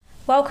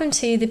Welcome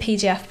to the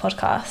PGF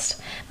podcast.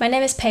 My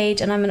name is Paige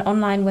and I'm an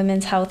online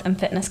women's health and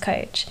fitness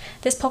coach.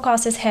 This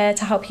podcast is here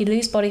to help you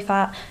lose body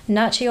fat,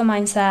 nurture your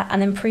mindset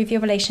and improve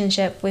your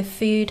relationship with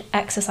food,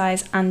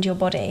 exercise and your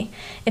body.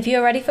 If you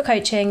are ready for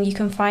coaching, you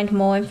can find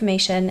more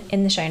information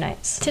in the show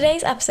notes.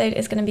 Today's episode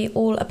is going to be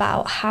all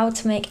about how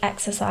to make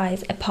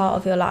exercise a part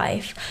of your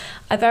life.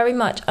 I very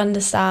much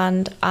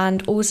understand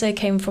and also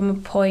came from a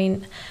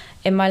point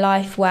in my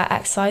life where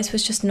exercise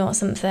was just not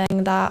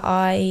something that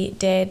I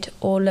did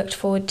or looked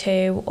forward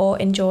to or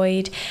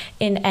enjoyed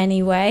in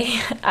any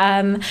way.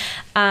 And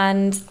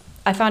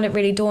I found it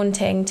really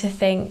daunting to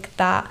think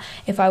that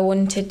if I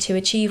wanted to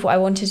achieve what I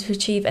wanted to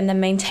achieve and then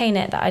maintain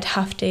it, that I'd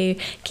have to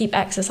keep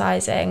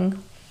exercising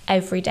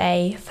every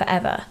day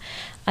forever.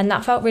 And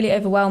that felt really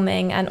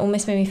overwhelming and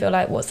almost made me feel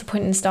like, what's the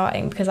point in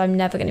starting? Because I'm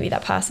never going to be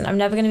that person. I'm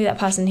never going to be that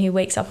person who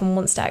wakes up and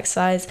wants to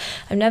exercise.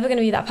 I'm never going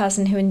to be that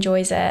person who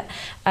enjoys it.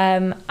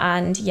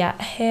 And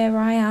yet here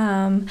I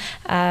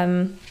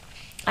am.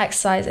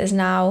 Exercise is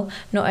now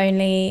not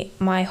only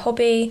my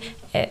hobby,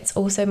 it's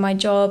also my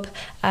job.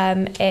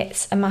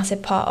 It's a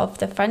massive part of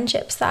the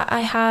friendships that I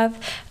have.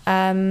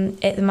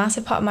 It's a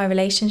massive part of my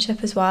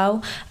relationship as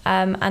well.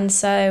 And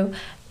so,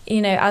 you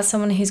know, as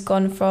someone who's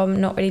gone from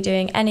not really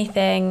doing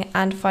anything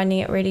and finding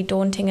it really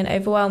daunting and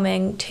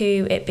overwhelming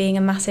to it being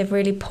a massive,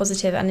 really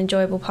positive and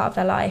enjoyable part of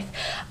their life,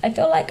 I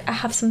feel like I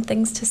have some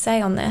things to say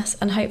on this,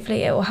 and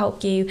hopefully it will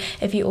help you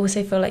if you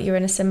also feel like you're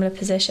in a similar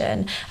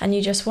position and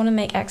you just want to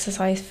make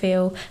exercise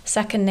feel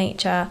second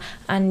nature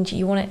and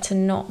you want it to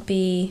not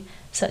be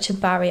such a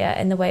barrier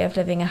in the way of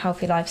living a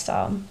healthy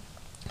lifestyle.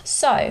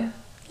 So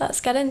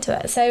let's get into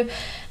it. So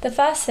the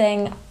first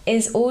thing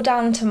is all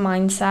down to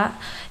mindset.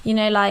 You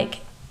know, like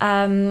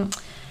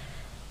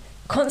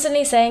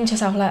constantly saying to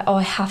yourself like, oh,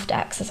 I have to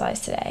exercise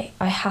today,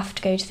 I have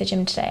to go to the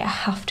gym today, I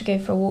have to go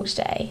for a walk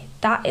today.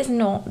 That is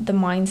not the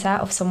mindset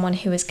of someone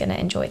who is going to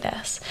enjoy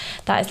this.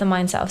 That is the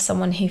mindset of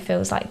someone who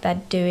feels like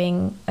they're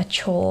doing a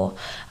chore,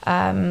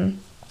 and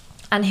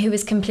who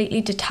is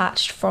completely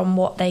detached from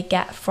what they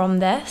get from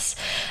this.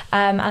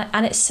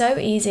 And it's so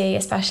easy,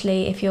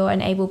 especially if you're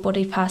an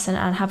able-bodied person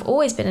and have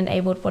always been an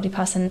able-bodied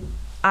person,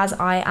 as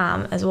I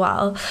am as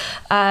well,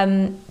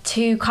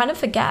 to kind of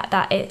forget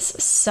that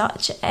it's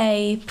such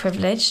a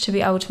privilege to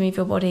be able to move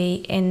your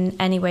body in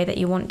any way that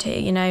you want to.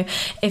 You know,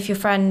 if your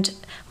friend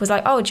was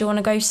like, oh, do you want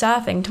to go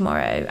surfing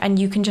tomorrow? And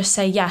you can just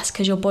say yes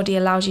because your body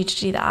allows you to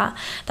do that.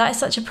 That is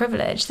such a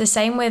privilege. The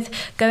same with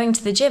going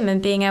to the gym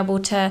and being able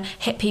to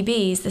hit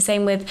PBs. The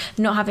same with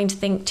not having to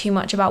think too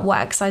much about what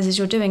exercises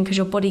you're doing because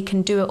your body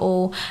can do it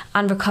all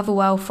and recover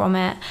well from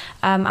it,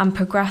 and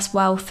progress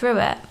well through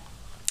it.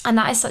 And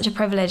that is such a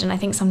privilege, and I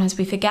think sometimes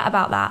we forget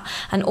about that,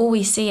 and all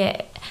we see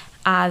it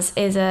as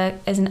is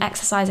an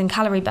exercise in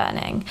calorie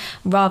burning,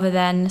 rather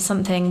than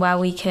something where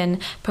we can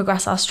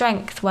progress our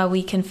strength, where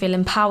we can feel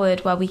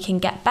empowered, where we can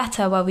get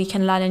better, where we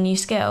can learn a new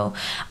skill.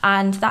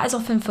 And that is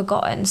often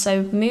forgotten.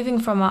 So moving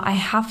from I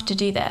have to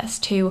do this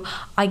to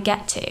I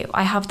get to,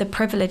 I have the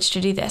privilege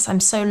to do this. I'm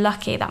so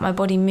lucky that my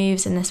body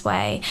moves in this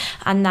way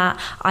and that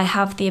I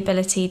have the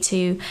ability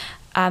to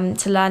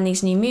learn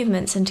these new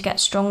movements and to get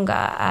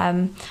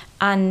stronger.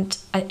 And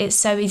it's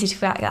so easy to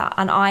forget that.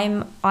 And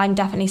I'm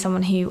definitely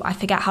someone who I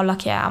forget how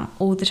lucky I am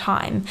all the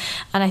time.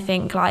 And I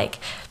think like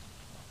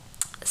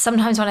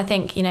sometimes when I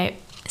think, you know,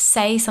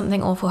 say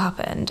something awful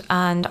happened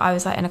and I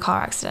was like in a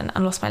car accident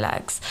and lost my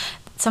legs,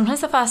 sometimes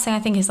the first thing I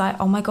think is like,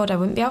 oh my God, I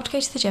wouldn't be able to go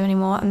to the gym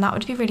anymore. And that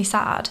would be really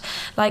sad.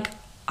 Like,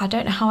 I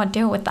don't know how I'd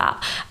deal with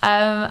that.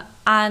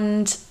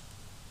 And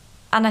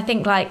I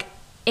think like,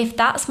 if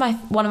that's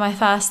one of my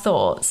first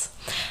thoughts,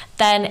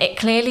 then it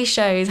clearly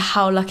shows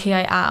how lucky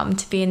I am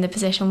to be in the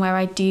position where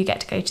I do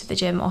get to go to the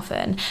gym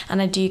often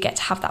and I do get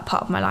to have that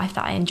part of my life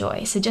that I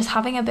enjoy. So just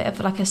having a bit of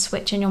like a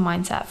switch in your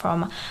mindset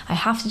from I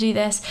have to do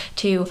this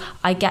to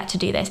I get to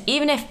do this,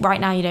 even if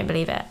right now you don't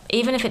believe it,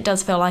 even if it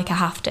does feel like I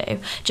have to,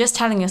 just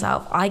telling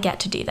yourself I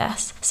get to do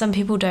this. Some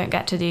people don't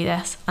get to do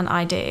this and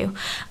I do,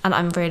 and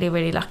I'm really,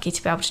 really lucky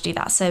to be able to do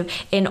that. So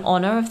in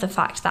honor of the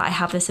fact that I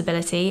have this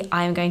ability,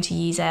 I am going to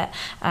use it,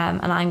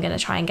 and I'm going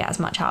to try and get as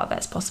much out of it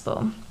as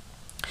possible.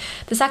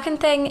 The second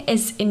thing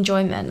is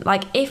enjoyment.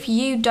 Like, if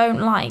you don't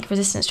like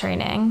resistance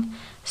training,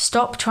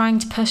 stop trying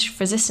to push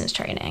resistance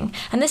training.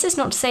 And this is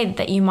not to say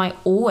that you might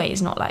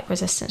always not like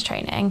resistance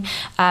training,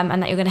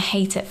 and that you're going to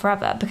hate it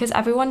forever, because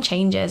everyone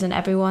changes and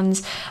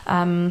everyone's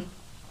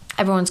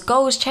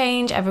goals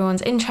change,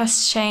 everyone's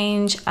interests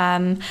change.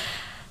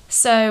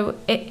 So,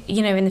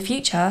 you know, in the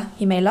future,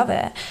 you may love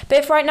it. But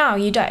if right now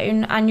you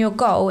don't, and your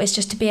goal is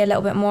just to be a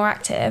little bit more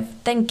active,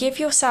 then give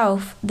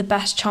yourself the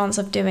best chance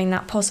of doing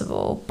that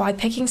possible by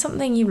picking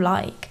something you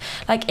like.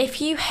 Like, if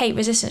you hate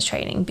resistance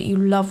training, but you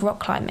love rock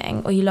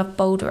climbing or you love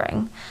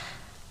bouldering,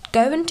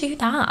 go and do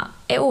that.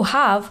 It will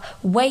have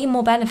way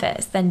more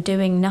benefits than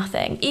doing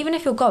nothing. Even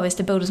if your goal is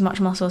to build as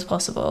much muscle as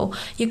possible,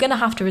 you're going to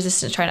have to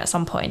resistance train at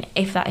some point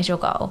if that is your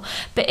goal.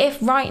 But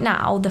if right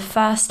now the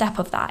first step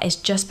of that is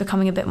just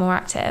becoming a bit more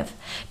active,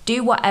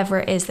 do whatever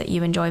it is that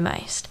you enjoy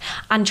most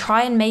and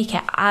try and make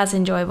it as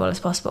enjoyable as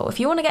possible. If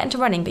you want to get into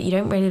running but you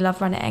don't really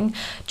love running,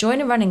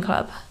 join a running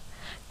club.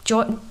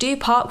 Do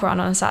park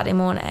run on a Saturday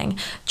morning.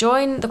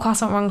 Join the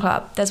Croissant Run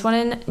Club. There's one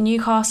in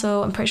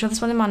Newcastle. I'm pretty sure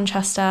there's one in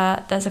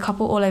Manchester. There's a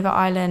couple all over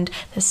Ireland.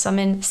 There's some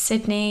in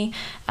Sydney.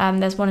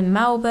 There's one in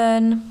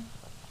Melbourne.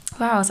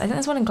 Where else? I think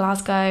there's one in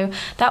Glasgow.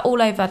 They're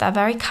all over. They're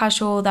very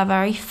casual. They're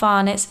very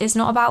fun. It's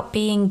not about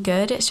being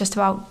good. It's just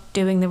about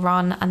doing the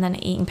run and then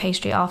eating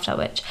pastry after,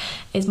 which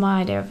is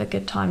my idea of a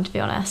good time, to be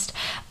honest.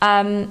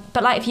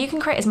 But like, if you can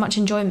create as much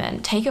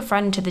enjoyment, take a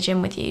friend to the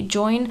gym with you.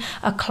 Join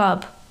a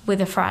club with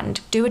a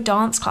friend, do a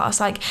dance class.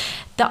 Like,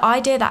 the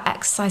idea that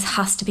exercise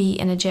has to be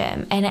in a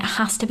gym and it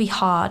has to be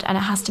hard and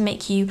it has to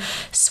make you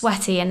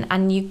sweaty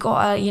and you've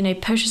got to,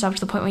 push yourself to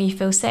the point where you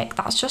feel sick,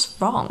 that's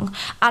just wrong.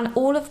 And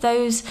all of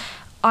those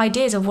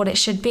ideas of what it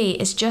should be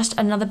is just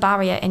another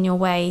barrier in your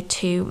way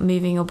to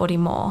moving your body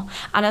more.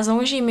 And as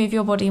long as you move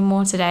your body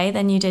more today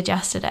than you did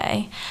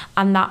yesterday,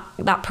 and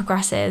that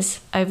progresses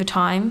over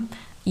time,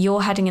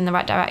 you're heading in the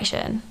right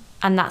direction,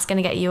 and that's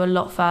going to get you a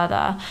lot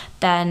further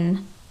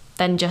than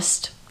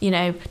just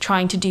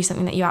trying to do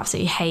something that you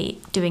absolutely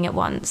hate, doing it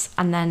once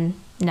and then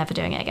never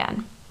doing it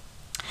again.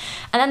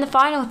 And then the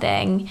final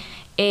thing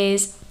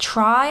is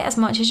try as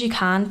much as you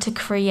can to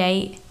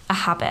create a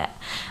habit.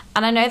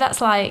 And I know that's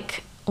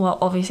like, well,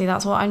 obviously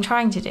that's what I'm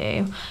trying to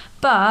do,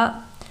 but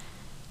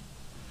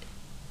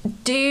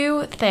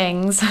do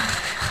things,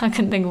 I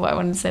couldn't think of what I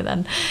wanted to say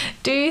then,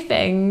 do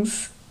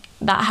things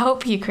that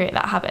help you create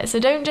that habit. So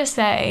don't just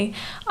say,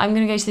 I'm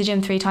going to go to the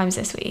gym 3 times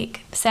this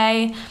week.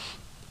 Say,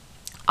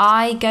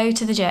 I go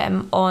to the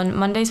gym on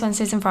Mondays,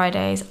 Wednesdays and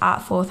Fridays at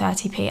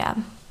 4:30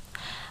 p.m.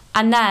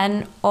 And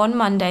then on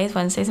Mondays,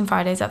 Wednesdays and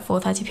Fridays at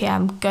 4:30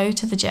 p.m, go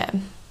to the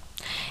gym.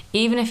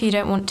 Even if you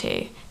don't want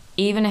to,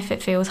 even if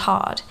it feels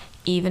hard,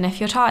 even if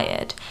you're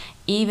tired,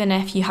 even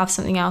if you have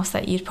something else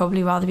that you'd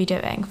probably rather be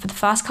doing. For the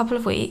first couple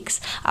of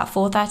weeks at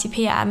 4:30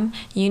 p.m,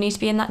 you need to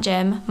be in that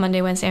gym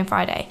Monday, Wednesday and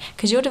Friday,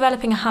 because you're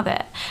developing a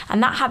habit,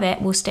 and that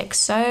habit will stick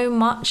so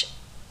much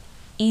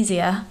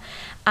easier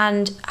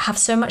and have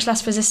so much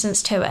less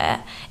resistance to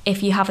it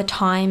if you have a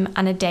time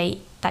and a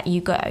date that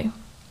you go.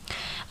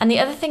 And the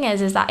other thing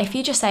is that if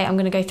you just say, I'm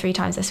going to go 3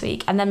 times this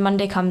week, and then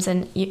Monday comes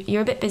and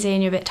you're a bit busy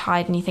and you're a bit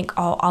tired and you think,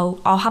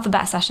 oh, I'll have a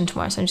better session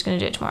tomorrow, so I'm just going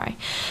to do it tomorrow.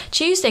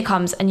 Tuesday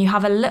comes and you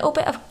have a little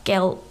bit of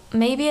guilt,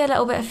 maybe a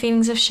little bit of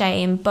feelings of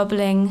shame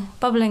bubbling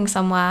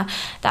somewhere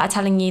that are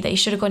telling you that you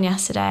should have gone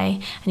yesterday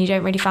and you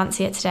don't really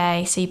fancy it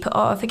today, so you put it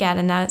off again,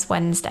 and now it's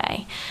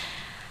Wednesday.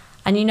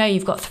 And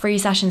you've got 3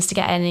 sessions to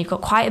get in and you've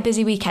got quite a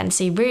busy weekend,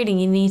 so you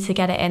need to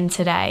get it in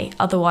today,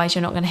 otherwise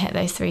you're not going to hit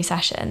those 3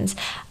 sessions.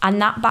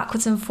 And that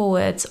backwards and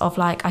forwards of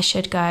like, I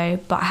should go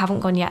but I haven't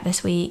gone yet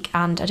this week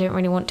and I don't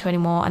really want to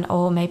anymore, and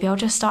maybe I'll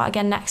just start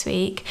again next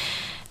week,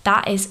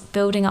 that is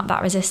building up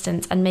that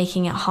resistance and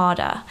making it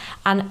harder.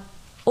 And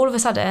all of a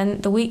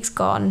sudden the week's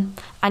gone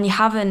and you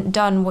haven't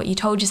done what you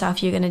told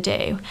yourself you're going to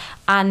do,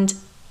 and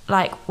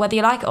like, whether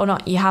you like it or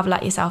not, you have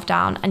let yourself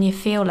down and you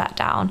feel let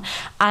down.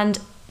 And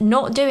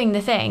not doing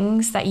the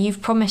things that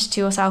you've promised to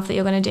yourself that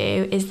you're going to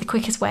do is the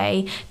quickest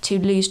way to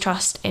lose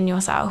trust in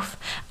yourself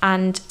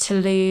and to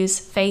lose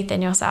faith in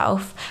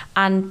yourself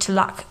and to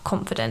lack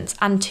confidence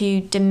and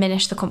to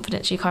diminish the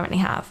confidence you currently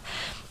have.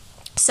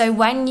 So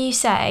when you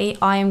say,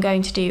 I am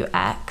going to do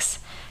X,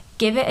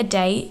 give it a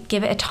date,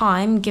 give it a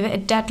time, give it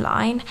a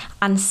deadline,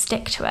 and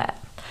stick to it.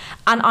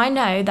 And I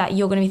know that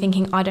you're going to be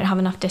thinking, I don't have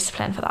enough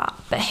discipline for that.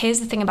 But here's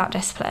the thing about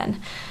discipline.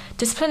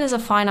 Discipline is a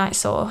finite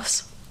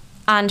source.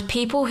 And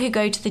people who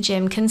go to the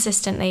gym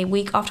consistently,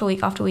 week after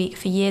week after week,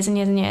 for years and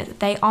years and years,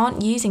 they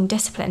aren't using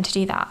discipline to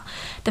do that.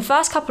 The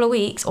first couple of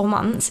weeks or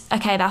months,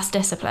 okay, that's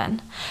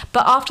discipline.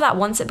 But after that,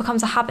 once it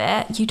becomes a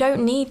habit, you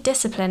don't need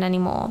discipline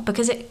anymore,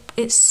 because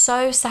it's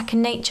so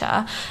second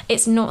nature.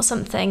 It's not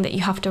something that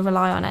you have to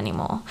rely on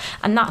anymore.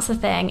 And that's the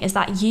thing, is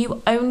that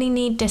you only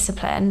need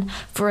discipline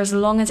for as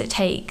long as it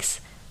takes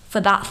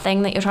for that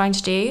thing that you're trying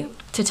to do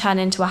to turn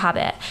into a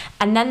habit,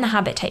 and then the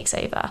habit takes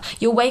over.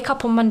 You'll wake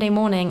up on Monday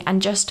morning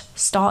and just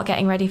start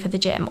getting ready for the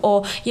gym,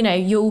 or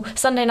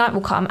Sunday night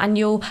will come and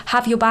you'll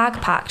have your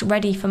bag packed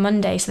ready for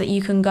Monday so that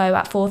you can go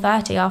at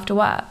 4:30 after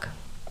work.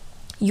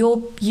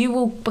 You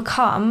will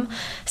become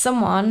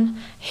someone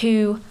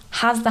who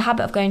has the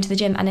habit of going to the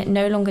gym, and it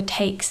no longer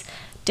takes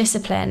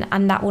discipline,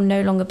 and that will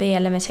no longer be a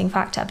limiting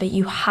factor. But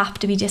you have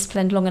to be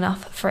disciplined long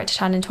enough for it to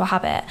turn into a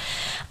habit,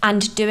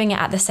 and doing it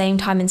at the same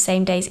time and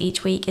same days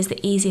each week is the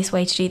easiest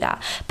way to do that,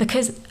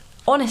 because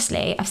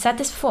honestly, I've said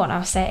this before and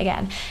I'll say it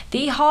again,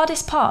 the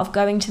hardest part of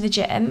going to the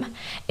gym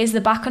is the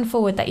back and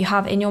forward that you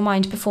have in your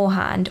mind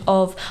beforehand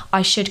of,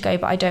 I should go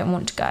but I don't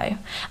want to go.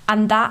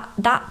 And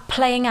that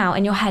playing out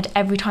in your head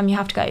every time you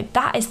have to go,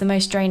 that is the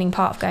most draining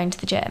part of going to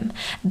the gym.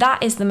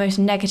 That is the most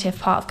negative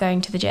part of going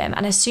to the gym.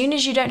 And as soon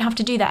as you don't have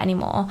to do that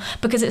anymore,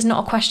 because it's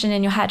not a question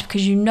in your head,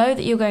 because you know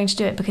that you're going to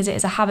do it because it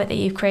is a habit that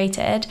you've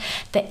created,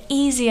 the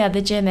easier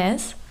the gym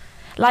is.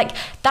 Like,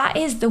 that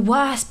is the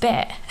worst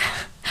bit.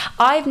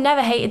 I've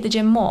never hated the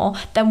gym more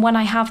than when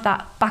I have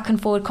that back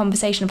and forward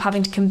conversation of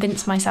having to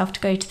convince myself to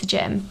go to the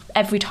gym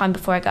every time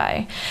before I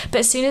go. But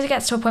as soon as it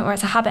gets to a point where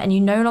it's a habit and you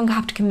no longer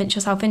have to convince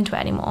yourself into it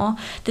anymore,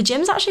 the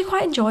gym's actually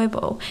quite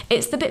enjoyable.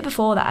 It's the bit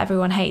before that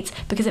everyone hates,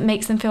 because it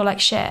makes them feel like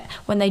shit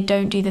when they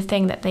don't do the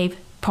thing that they've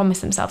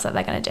promised themselves that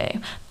they're going to do.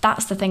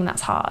 That's the thing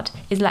that's hard,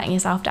 is letting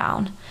yourself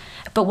down.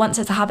 But once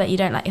it's a habit, you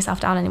don't let yourself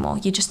down anymore.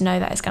 You just know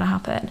that it's going to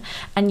happen.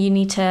 And you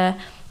need to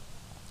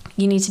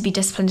be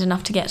disciplined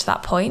enough to get to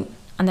that point,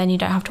 and then you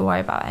don't have to worry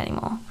about it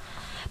anymore.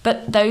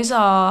 But those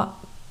are,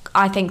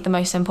 I think, the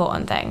most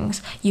important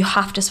things. You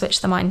have to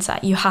switch the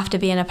mindset. You have to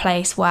be in a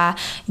place where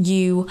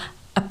you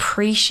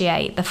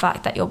appreciate the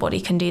fact that your body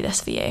can do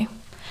this for you,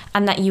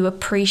 and that you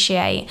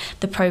appreciate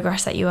the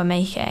progress that you are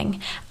making,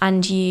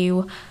 and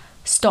you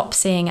stop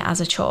seeing it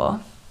as a chore.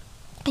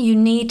 You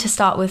need to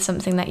start with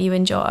something that you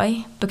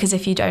enjoy, because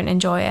if you don't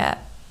enjoy it,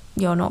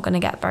 you're not going to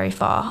get very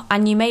far.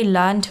 And you may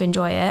learn to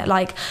enjoy it.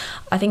 Like,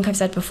 I think I've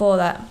said before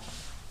that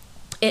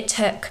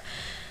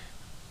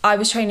I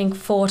was training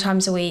 4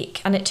 times a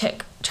week, and it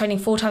took training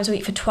 4 times a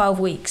week for 12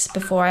 weeks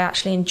before I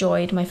actually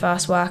enjoyed my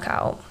first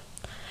workout.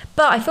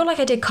 But I feel like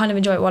I did kind of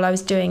enjoy it while I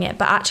was doing it,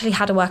 but actually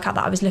had a workout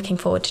that I was looking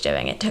forward to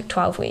doing. It took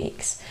 12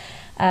 weeks.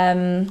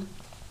 And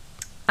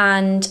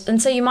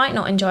so you might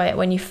not enjoy it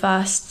when you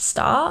first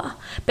start,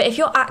 but if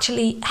you're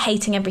actually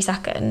hating every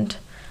second,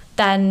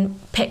 then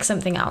pick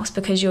something else,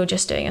 because you're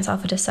just doing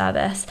yourself a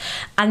disservice.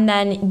 And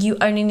then you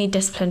only need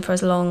discipline for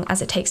as long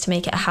as it takes to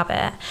make it a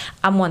habit.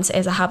 And once it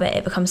is a habit,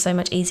 it becomes so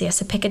much easier.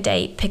 So pick a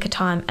date, pick a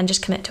time, and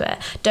just commit to it.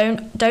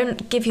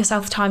 Don't give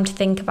yourself time to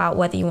think about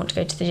whether you want to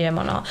go to the gym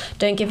or not.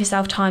 Don't give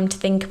yourself time to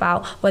think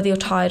about whether you're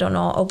tired or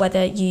not, or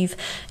whether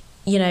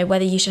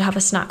whether you should have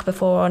a snack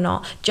before or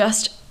not.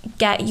 Just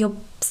get your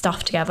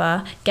stuff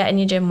together, get in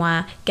your gym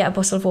wear, get a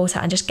bottle of water,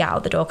 and just get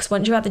out the door. Because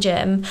once you're at the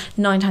gym,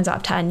 9 times out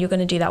of 10 you're going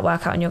to do that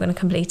workout and you're going to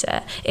complete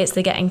it. It's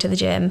the getting to the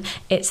gym,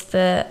 it's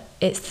the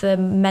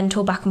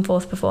mental back and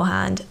forth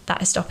beforehand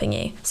that is stopping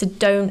you. So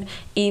don't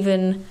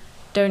even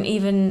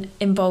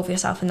involve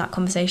yourself in that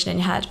conversation in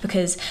your head,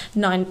 because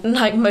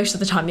most of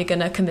the time you're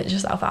going to convince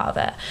yourself out of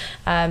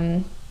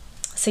it.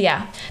 So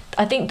yeah,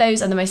 I think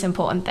those are the most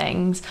important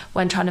things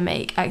when trying to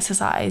make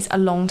exercise a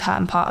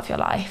long-term part of your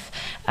life.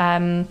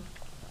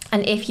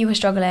 And if you were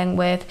struggling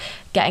with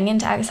getting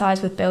into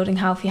exercise, with building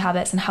healthy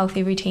habits and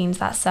healthy routines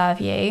that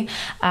serve you,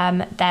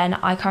 then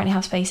I currently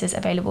have spaces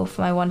available for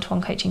my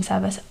one-to-one coaching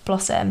service,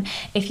 Blossom.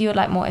 If you would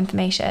like more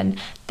information,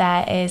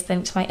 there is the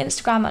link to my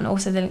Instagram and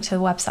also the link to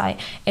the website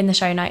in the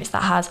show notes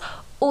that has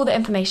all the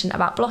information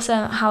about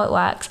Blossom, how it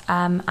works,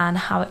 and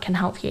how it can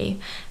help you.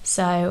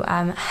 So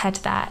head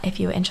there if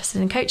you're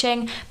interested in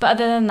coaching. But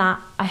other than that,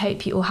 I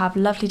hope you all have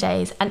lovely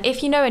days. And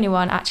if you know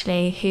anyone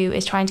actually who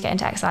is trying to get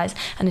into exercise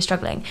and is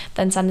struggling,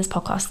 then send this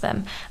podcast to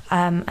them,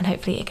 and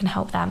hopefully it can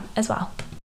help them as well.